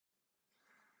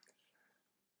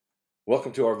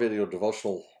Welcome to our video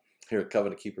devotional here at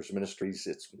Covenant Keepers Ministries.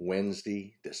 It's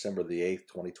Wednesday, December the 8th,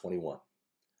 2021.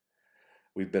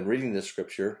 We've been reading this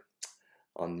scripture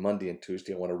on Monday and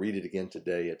Tuesday. I want to read it again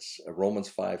today. It's Romans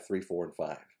 5, 3, 4, and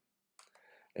 5.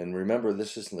 And remember,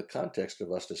 this is in the context of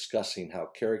us discussing how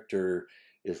character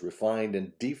is refined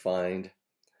and defined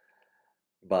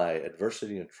by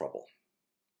adversity and trouble.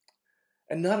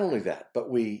 And not only that, but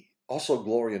we also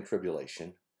glory in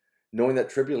tribulation, knowing that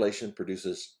tribulation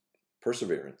produces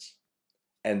perseverance,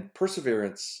 and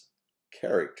perseverance,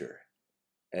 character,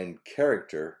 and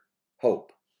character,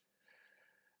 hope.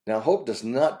 Now, hope does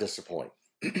not disappoint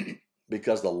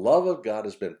because the love of God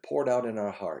has been poured out in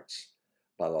our hearts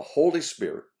by the Holy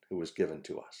Spirit who was given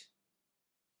to us.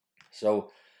 So,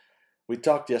 we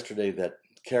talked yesterday that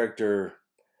character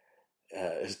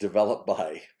is developed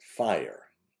by fire.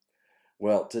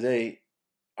 Well, today,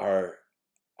 our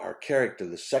character,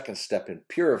 the second step in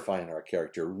purifying our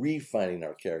character, refining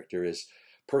our character, is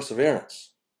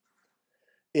perseverance.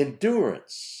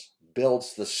 Endurance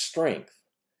builds the strength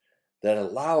that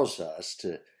allows us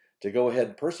to go ahead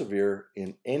and persevere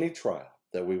in any trial,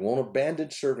 that we won't abandon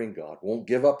serving God, won't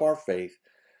give up our faith.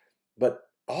 But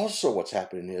also what's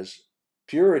happening is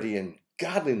purity and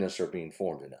godliness are being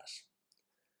formed in us.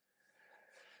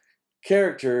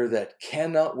 Character that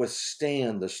cannot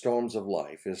withstand the storms of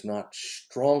life is not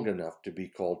strong enough to be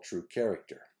called true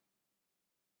character.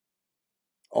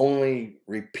 Only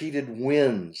repeated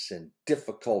wins and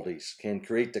difficulties can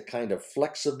create the kind of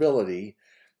flexibility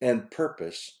and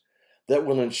purpose that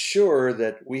will ensure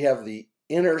that we have the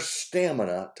inner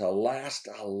stamina to last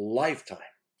a lifetime.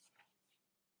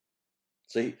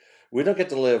 See, we don't get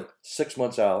to live 6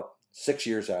 months out, 6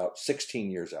 years out, 16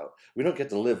 years out. We don't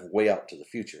get to live way out into the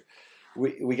future.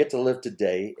 We get to live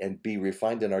today and be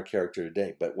refined in our character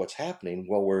today. But what's happening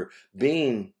while we're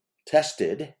being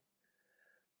tested,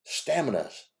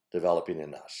 stamina's developing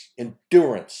in us.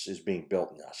 Endurance is being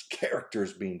built in us. Character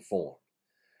is being formed.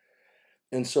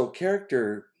 And so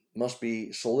character must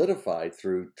be solidified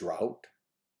through drought,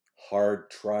 hard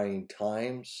trying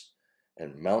times,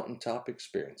 and mountaintop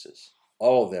experiences.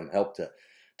 All of them help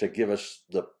to give us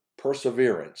the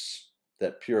perseverance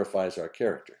that purifies our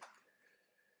character.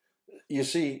 You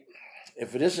see,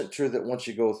 if it isn't true that once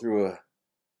you go through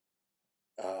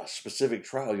a specific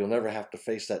trial, you'll never have to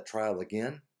face that trial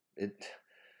again,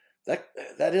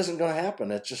 that isn't going to happen.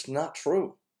 That's just not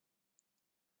true.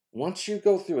 Once you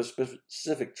go through a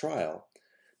specific trial,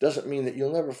 doesn't mean that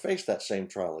you'll never face that same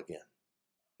trial again.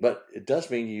 But it does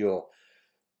mean you'll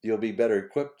be better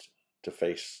equipped to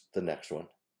face the next one.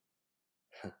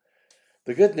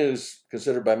 The good news,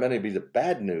 considered by many to be the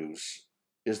bad news,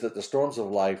 is that the storms of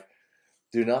life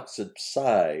do not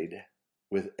subside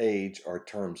with age or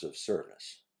terms of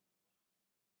service.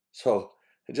 So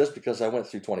just because I went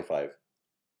through 25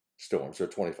 storms or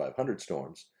 2,500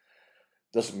 storms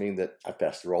doesn't mean that I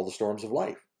passed through all the storms of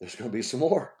life. There's going to be some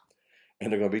more, and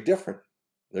they're going to be different.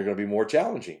 They're going to be more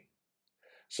challenging.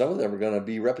 Some of them are going to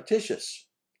be repetitious.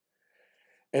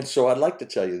 And so I'd like to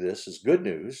tell you this is good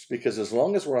news, because as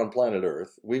long as we're on planet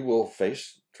Earth, we will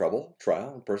face trouble,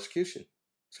 trial, and persecution.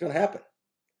 It's going to happen.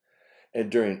 And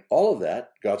during all of that,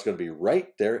 God's going to be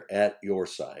right there at your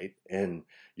side, and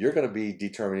you're going to be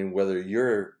determining whether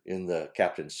you're in the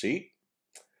captain's seat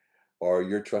or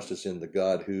your trust is in the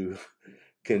God who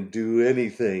can do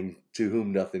anything, to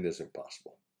whom nothing is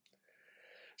impossible.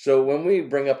 So when we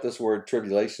bring up this word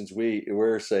tribulations,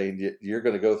 we're saying you're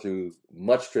going to go through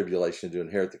much tribulation to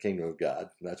inherit the kingdom of God.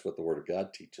 And that's what the Word of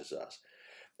God teaches us.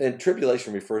 And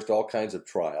tribulation refers to all kinds of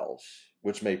trials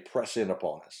which may press in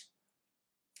upon us.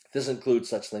 This includes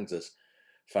such things as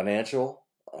financial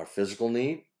or physical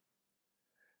need,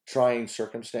 trying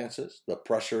circumstances, the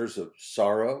pressures of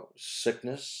sorrow,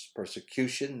 sickness,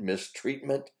 persecution,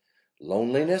 mistreatment,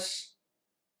 loneliness.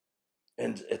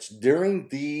 And it's during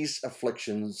these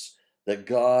afflictions that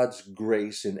God's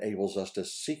grace enables us to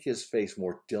seek His face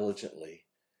more diligently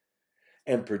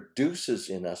and produces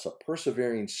in us a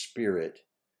persevering spirit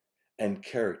and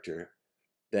character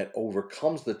that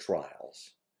overcomes the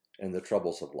trials and the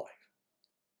troubles of life.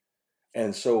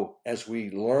 And so as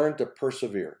we learn to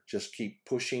persevere, just keep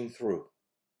pushing through.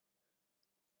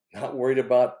 Not worried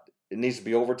about it needs to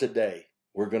be over today.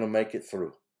 We're going to make it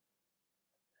through.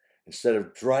 Instead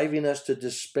of driving us to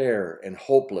despair and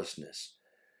hopelessness,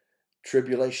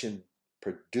 tribulation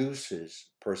produces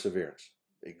perseverance.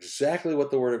 Exactly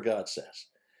what the Word of God says.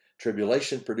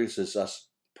 Tribulation produces us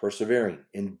persevering,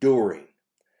 enduring.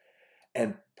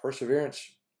 And perseverance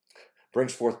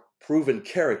brings forth proven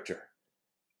character.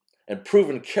 And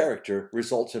proven character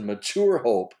results in mature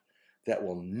hope that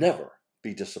will never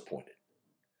be disappointed.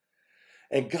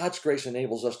 And God's grace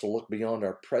enables us to look beyond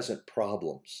our present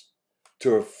problems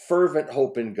to a fervent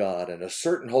hope in God and a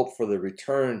certain hope for the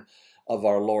return of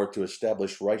our Lord to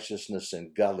establish righteousness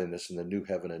and godliness in the new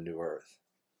heaven and new earth.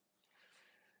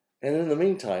 And in the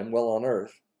meantime, while on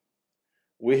earth,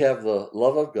 we have the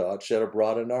love of God shed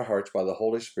abroad in our hearts by the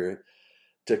Holy Spirit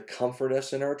to comfort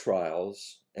us in our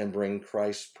trials and bring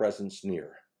Christ's presence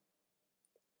near.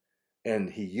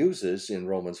 And he uses in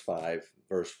Romans 5,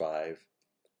 verse 5,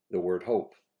 the word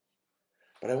hope.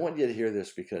 But I want you to hear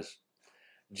this because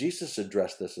Jesus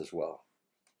addressed this as well.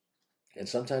 And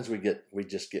sometimes we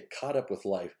just get caught up with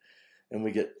life and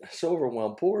we get so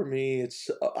overwhelmed. Poor me,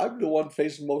 I'm the one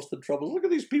facing most of the troubles. Look at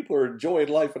these people who are enjoying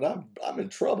life and I'm in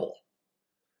trouble.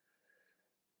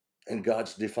 And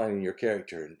God's defining your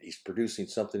character and he's producing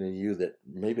something in you that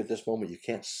maybe at this moment you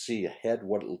can't see ahead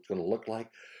what it's going to look like.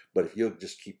 But if you'll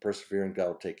just keep persevering, God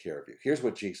will take care of you. Here's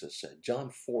what Jesus said. John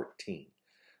 14,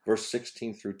 verse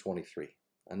 16 through 23.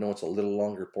 I know it's a little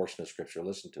longer portion of scripture.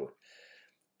 Listen to it.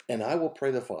 And I will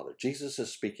pray the Father. Jesus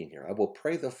is speaking here. I will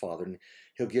pray the Father and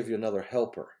he'll give you another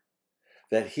helper,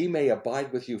 that he may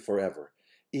abide with you forever,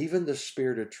 even the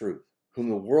Spirit of truth, whom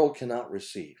the world cannot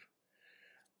receive,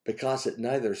 because it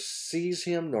neither sees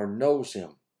him nor knows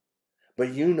him.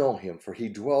 But you know him, for he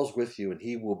dwells with you and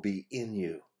he will be in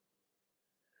you.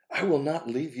 I will not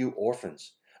leave you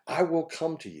orphans. I will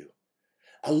come to you.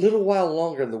 A little while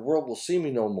longer and the world will see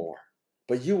me no more,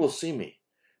 but you will see me.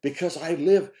 Because I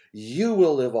live, you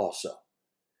will live also.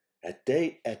 At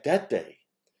that day,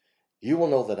 you will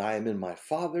know that I am in my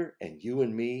Father, and you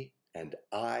in me, and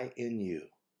I in you.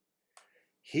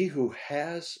 He who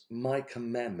has my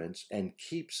commandments and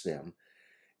keeps them,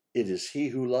 it is he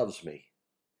who loves me.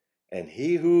 And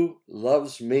he who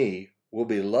loves me will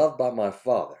be loved by my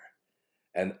Father,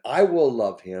 and I will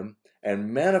love him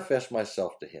and manifest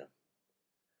myself to him.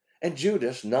 And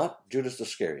Judas, not Judas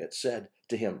Iscariot, said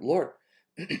to him, Lord,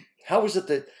 how is it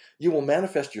that you will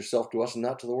manifest yourself to us and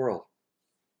not to the world?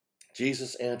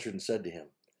 Jesus answered and said to him,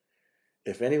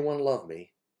 if anyone love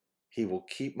me, he will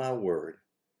keep my word,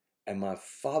 and my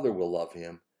Father will love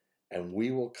him, and we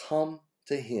will come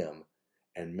to him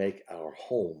and make our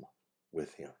home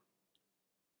with him.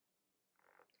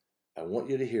 I want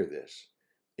you to hear this.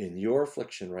 In your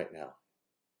affliction right now,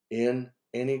 in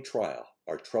any trial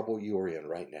or trouble you are in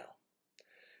right now,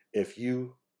 if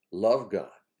you love God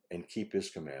and keep his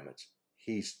commandments,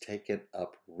 he's taken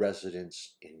up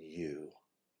residence in you.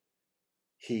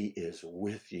 He is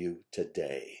with you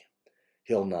today.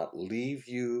 He'll not leave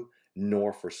you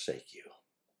nor forsake you.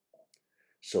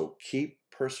 So keep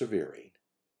persevering,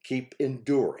 keep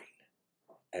enduring,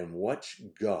 and watch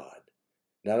God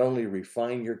not only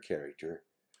refine your character,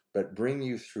 but bring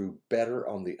you through better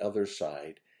on the other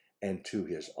side and to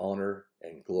his honor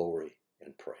and glory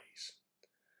and praise.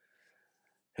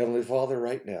 Heavenly Father,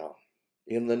 right now,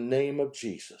 in the name of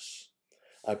Jesus,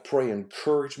 I pray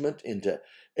encouragement into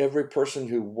every person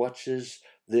who watches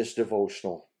this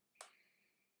devotional.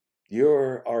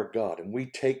 You're our God, and we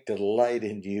take delight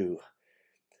in you.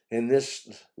 In this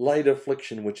light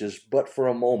affliction, which is but for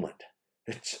a moment.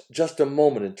 It's just a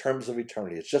moment in terms of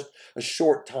eternity. It's just a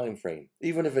short time frame.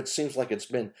 Even if it seems like it's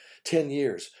been 10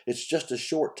 years, it's just a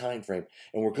short time frame.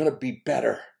 And we're going to be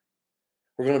better.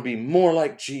 We're going to be more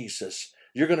like Jesus.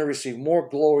 You're going to receive more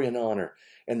glory and honor.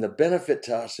 And the benefit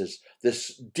to us is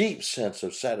this deep sense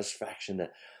of satisfaction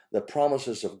that the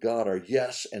promises of God are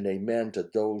yes and amen to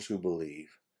those who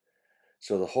believe.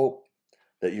 So the hope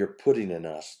that you're putting in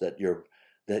us, that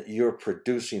you're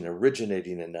producing,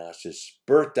 originating in us, is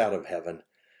birthed out of heaven,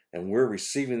 and we're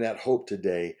receiving that hope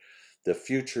today. The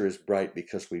future is bright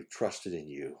because we've trusted in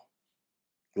you.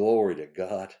 Glory to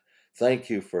God. Thank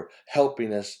you for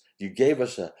helping us. You gave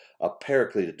us a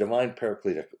paraclete, a divine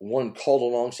paraclete, one called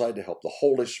alongside to help, the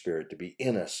Holy Spirit to be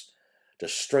in us, to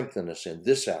strengthen us in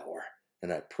this hour.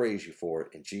 And I praise you for it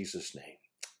in Jesus' name.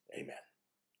 Amen.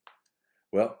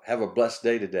 Well, have a blessed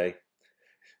day today.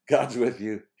 God's with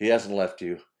you. He hasn't left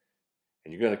you.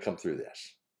 And you're going to come through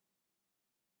this.